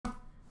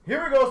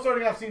Here we go,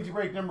 starting off CNC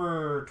break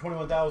number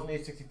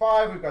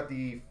 21,865. We've got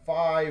the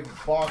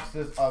 5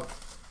 boxes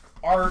of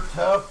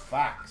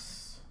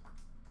artifacts.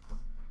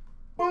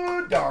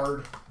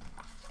 Bedard.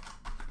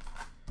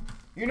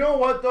 You know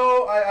what,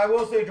 though? I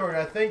will say, George,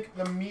 I think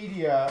the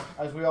media,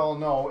 as we all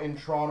know, in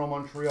Toronto,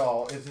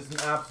 Montreal, is just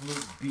an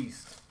absolute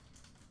beast.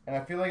 And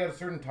I feel like at a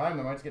certain time,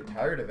 they might just get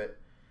tired of it.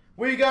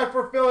 We got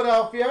for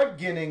Philadelphia,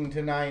 Ginning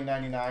to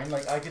 $9.99.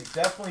 Like, I could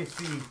definitely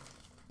see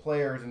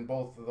players in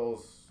both of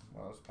those.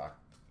 Well, this pack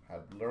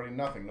had literally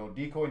nothing. No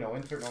decoy, no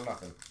insert, no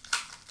nothing.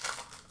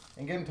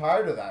 And getting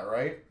tired of that,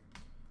 right?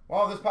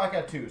 Well, this pack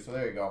had 2, so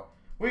there you go.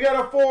 We got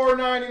a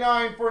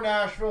 $4.99 for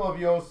Nashville of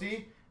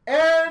Yossi.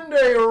 And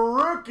a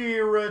rookie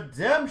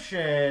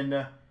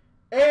redemption,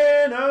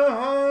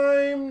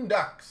 Anaheim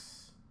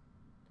Ducks.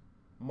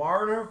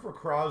 Marner for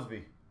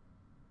Crosby.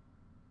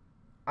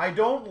 I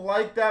don't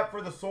like that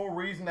for the sole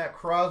reason that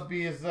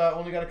Crosby has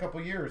only got a couple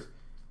years.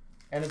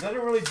 And it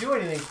doesn't really do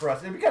anything for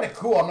us. It'd be kind of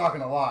cool, I'm not going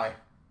to lie.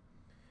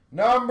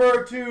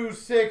 Number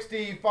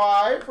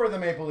 265 for the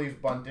Maple Leafs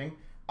Bunting.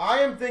 I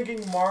am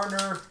thinking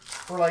Marner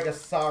for like a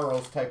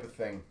Saros type of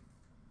thing.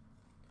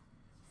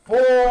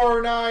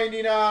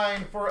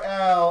 $4.99 for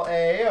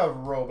LA of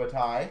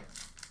Robitaille.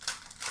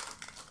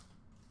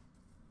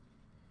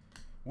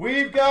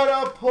 We've got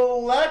a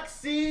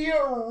Plexi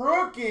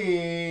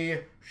rookie,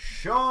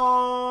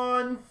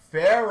 Sean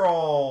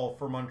Farrell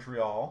for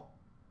Montreal.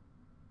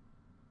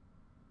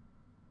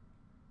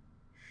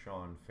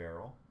 Sean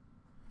Farrell.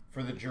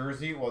 For the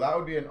jersey, well, that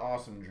would be an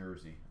awesome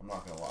jersey. I'm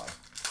not going to lie.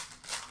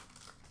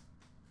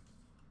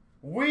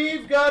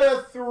 We've got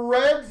a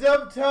Threads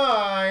of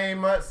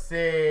Time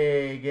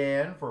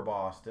Sagan for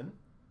Boston.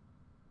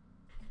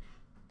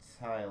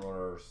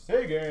 Tyler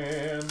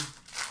Sagan.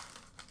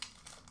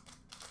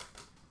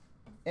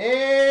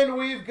 And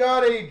we've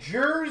got a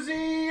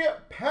jersey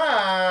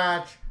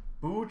patch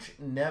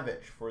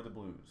Buchnevich for the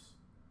Blues.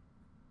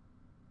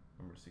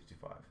 Number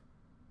 65.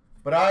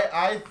 But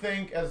I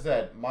think, as I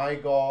said, my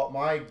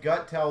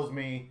gut tells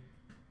me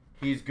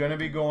he's going to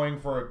be going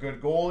for a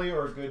good goalie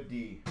or a good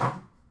D.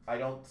 I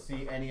don't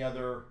see any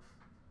other.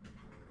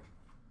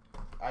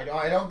 I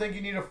don't think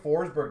you need a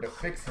Forsberg to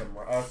fix him.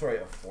 Sorry,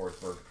 a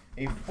Forsberg.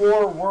 A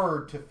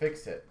forward to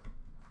fix it.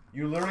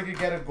 You literally could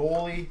get a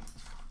goalie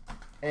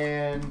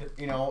and,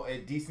 you know, a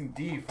decent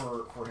D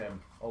for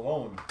him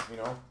alone, you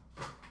know.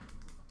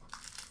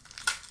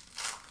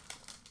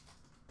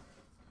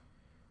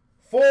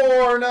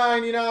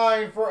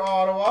 $4.99 for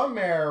Ottawa,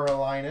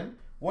 Marilainen.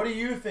 What do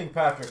you think,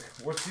 Patrick?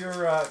 What's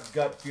your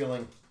gut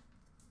feeling?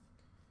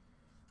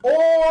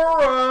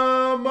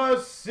 Or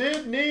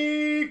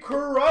Sidney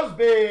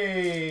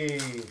Crosby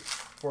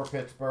for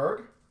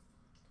Pittsburgh.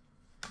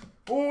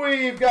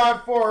 We've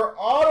got for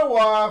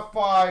Ottawa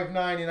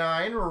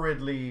 $5.99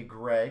 Ridley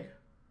Gregg.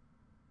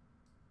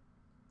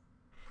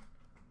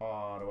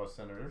 Ottawa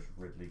Senators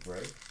Ridley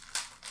Gregg.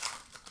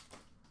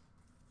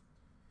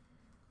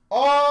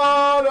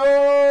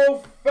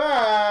 Auto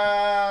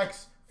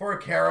Facts for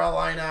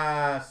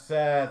Carolina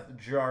Seth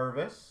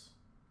Jarvis.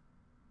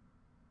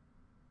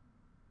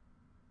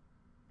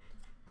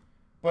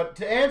 But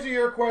to answer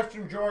your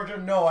question, Georgia,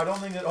 no, I don't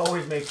think it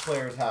always makes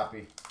players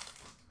happy.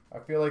 I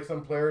feel like some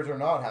players are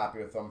not happy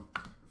with them.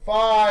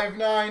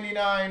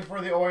 $5.99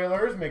 for the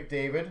Oilers,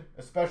 McDavid.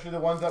 Especially the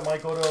ones that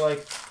might go to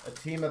like a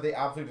team that they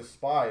absolutely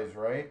despise,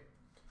 right?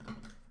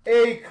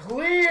 A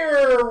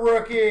clear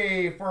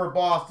rookie for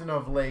Boston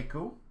of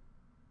Leiku.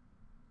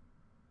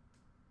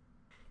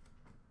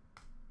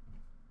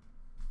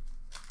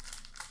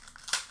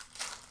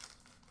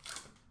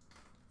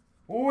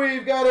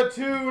 We've got a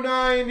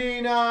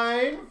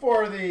 $2.99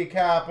 for the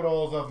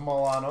Capitals of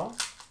Milano.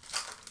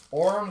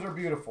 Orms are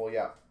beautiful,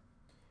 yeah.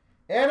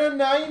 And a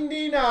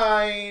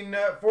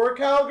 $99 for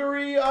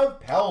Calgary of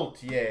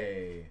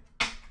Peltier.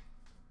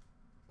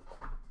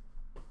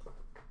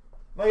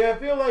 Like, I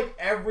feel like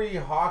every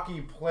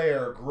hockey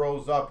player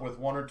grows up with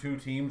 1 or 2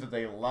 teams that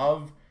they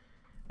love,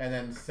 and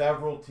then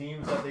several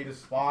teams that they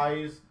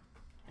despise,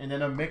 and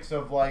then a mix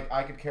of, like,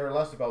 I could care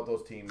less about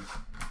those teams.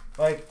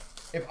 Like,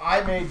 if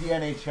I made the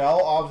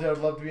NHL, obviously I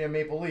would love to be a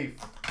Maple Leaf.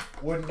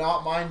 Would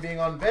not mind being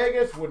on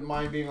Vegas, wouldn't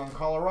mind being on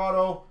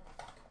Colorado.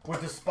 Would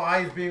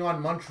despise being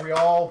on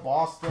Montreal,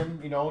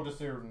 Boston, you know, just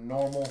their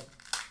normal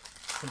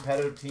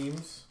competitive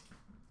teams.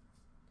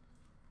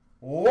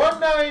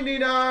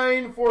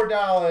 $1.99 for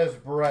Dallas,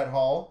 Brett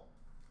Hull.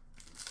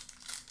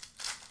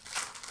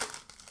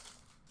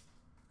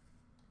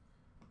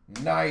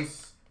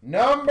 Nice.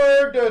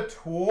 Number to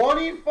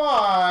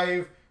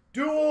 25.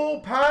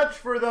 Dual patch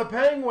for the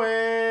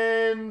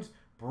Penguins,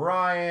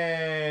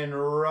 Brian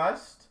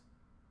Rust.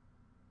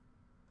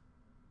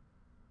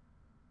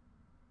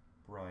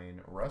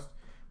 Brian Rust.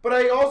 But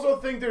I also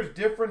think there's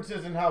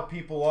differences in how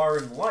people are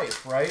in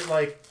life, right?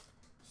 Like,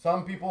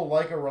 some people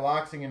like a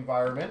relaxing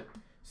environment.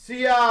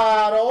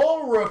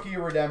 Seattle, rookie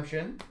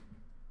redemption.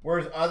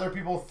 Whereas other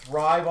people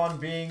thrive on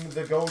being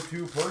the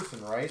go-to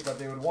person, right? That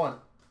they would want.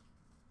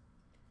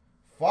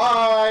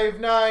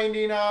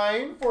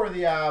 $5.99 for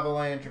the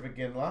Avalanche of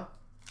Iginla.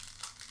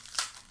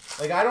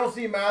 Like, I don't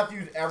see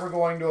Matthews ever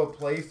going to a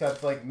place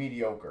that's, like,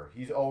 mediocre.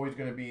 He's always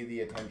going to be the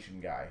attention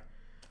guy.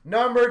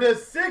 Number to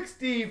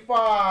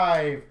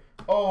 65,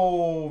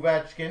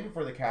 Ovechkin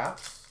for the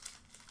Caps.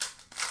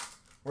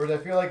 Whereas I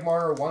feel like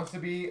Marner wants to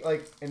be,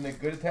 like, in the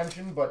good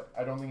attention, but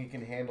I don't think he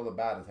can handle the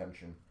bad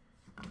attention.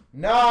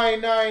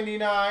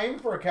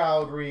 $9.99 for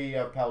Calgary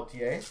of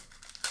Peltier.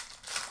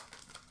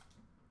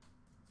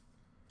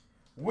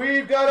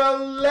 We've got a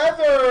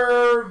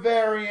leather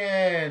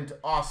variant,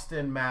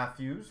 Austin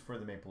Matthews for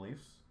the Maple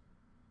Leafs.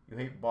 You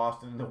hate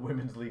Boston in the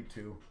Women's League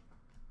too.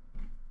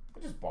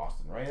 It's just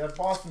Boston, right? That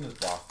Boston is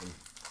Boston.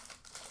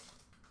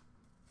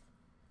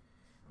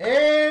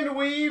 And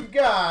we've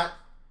got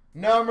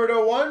number to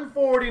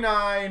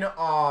 149,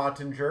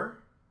 Ottinger.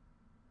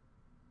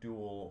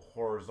 Dual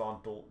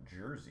horizontal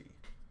jersey.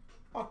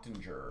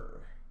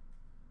 Ottinger.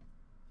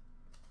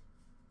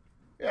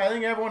 Yeah, I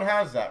think everyone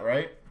has that,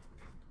 right?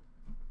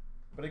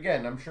 But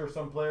again, I'm sure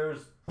some players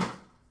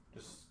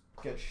just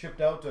get shipped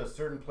out to a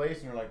certain place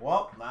and you're like,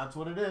 well, that's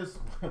what it is.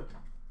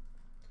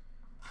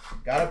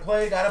 Gotta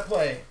play, gotta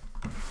play.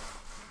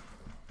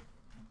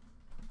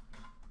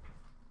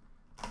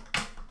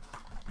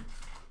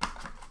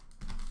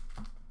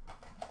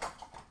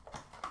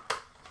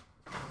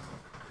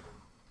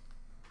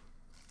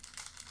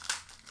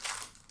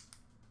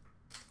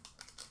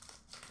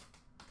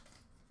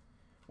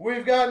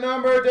 We've got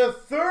number to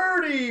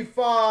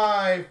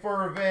 35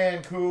 for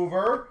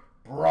Vancouver,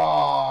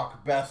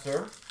 Brock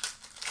Besser.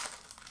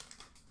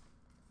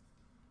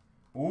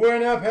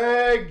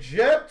 Winnipeg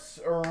Jets,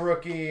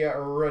 rookie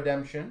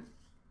redemption.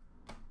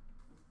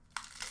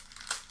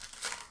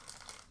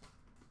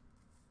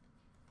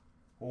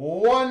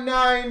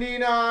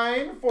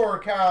 $1.99 for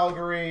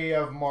Calgary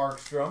of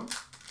Markstrom.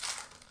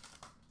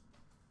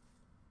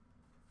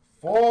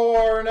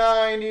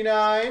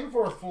 $4.99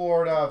 for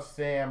Florida of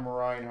Sam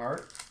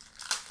Reinhart.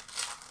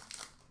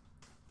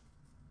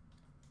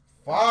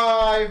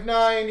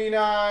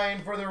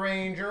 $5.99 for the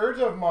Rangers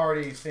of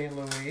Marty St.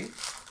 Louis.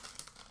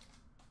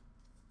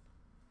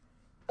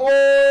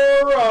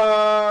 Or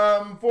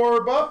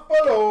for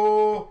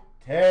Buffalo,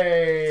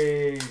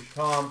 Tage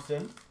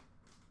Thompson.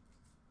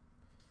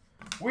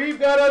 We've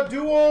got a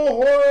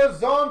dual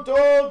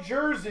horizontal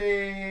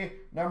jersey,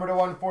 number to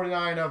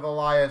 149 of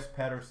Elias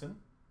Pettersson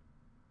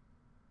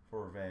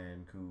for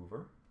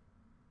Vancouver.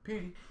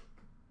 Petey.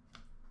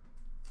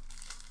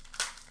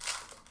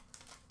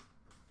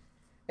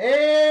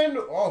 And,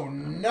 oh,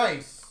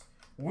 nice.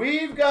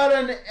 We've got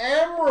an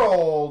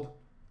Emerald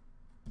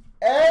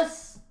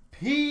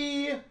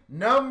SP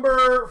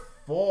number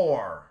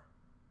 4.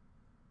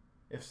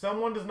 If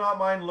someone does not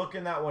mind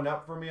looking that one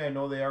up for me, I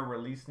know they are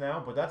released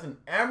now, but that's an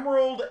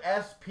Emerald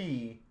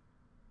SP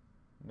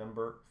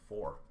number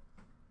 4.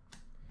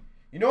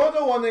 You know what,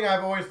 the one thing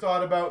I've always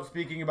thought about,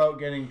 speaking about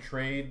getting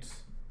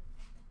trades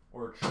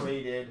or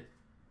traded,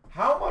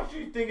 how much do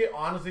you think it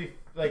honestly,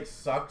 like,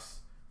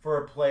 sucks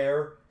for a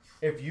player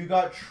if you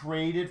got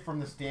traded from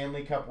the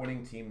Stanley Cup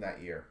winning team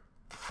that year?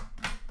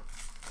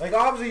 Like,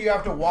 obviously you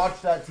have to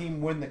watch that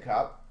team win the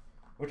cup,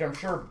 which I'm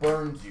sure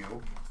burns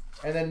you.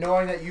 And then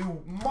knowing that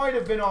you might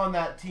have been on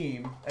that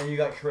team and you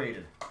got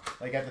traded,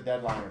 like at the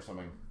deadline or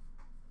something.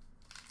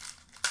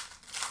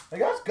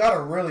 Like, that's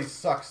gotta really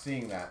suck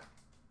seeing that.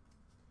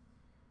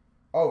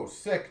 Oh,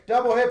 sick.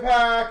 Double hit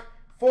pack.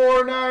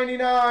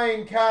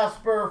 $4.99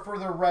 Casper for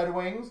the Red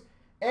Wings.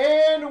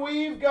 And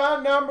we've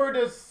got number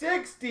to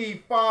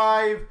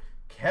 65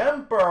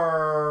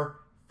 Kemper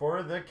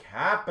for the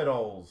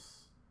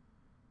Capitals.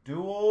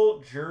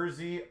 Dual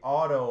jersey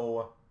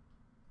auto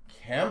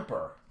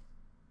Kemper.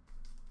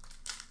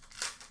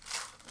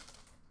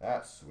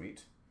 That's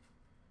sweet.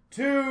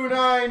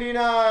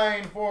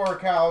 $2.99 for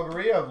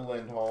Calgary of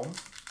Lindholm.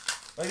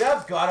 Like,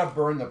 that's gotta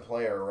burn the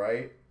player,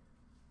 right?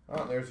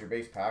 Oh, there's your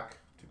base pack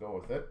to go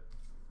with it.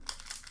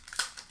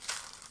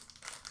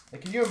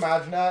 Like, can you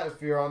imagine that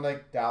if you're on,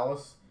 like,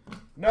 Dallas?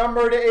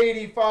 Number to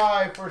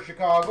 85 for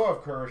Chicago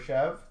of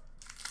Khrushchev.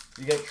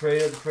 You get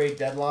traded at the trade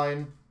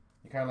deadline.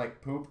 You kind of,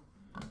 like, poop.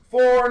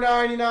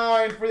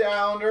 $4.99 for the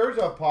Islanders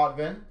of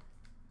Potvin.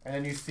 And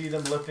then you see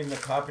them lifting the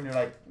cup and you're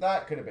like,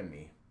 that could have been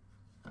me.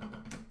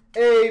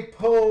 A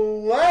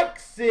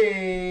Plexi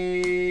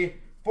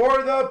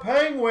for the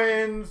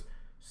Penguins,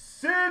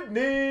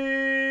 Sidney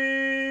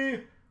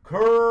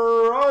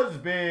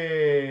Crosby.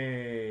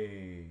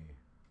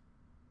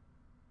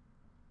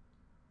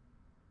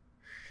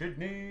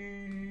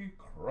 Sidney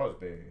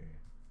Crosby.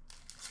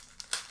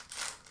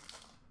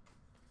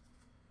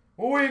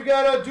 We've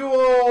got a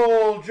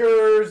dual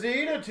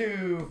jersey to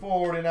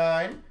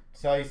 249.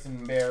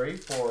 Tyson Barrie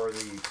for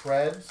the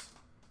Preds.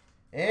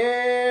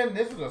 And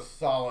this was a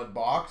solid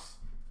box.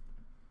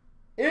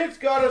 It's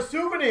got a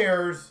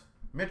souvenirs.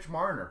 Mitch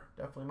Marner.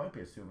 Definitely might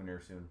be a souvenir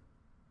soon.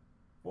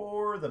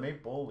 For the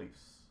Maple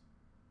Leafs.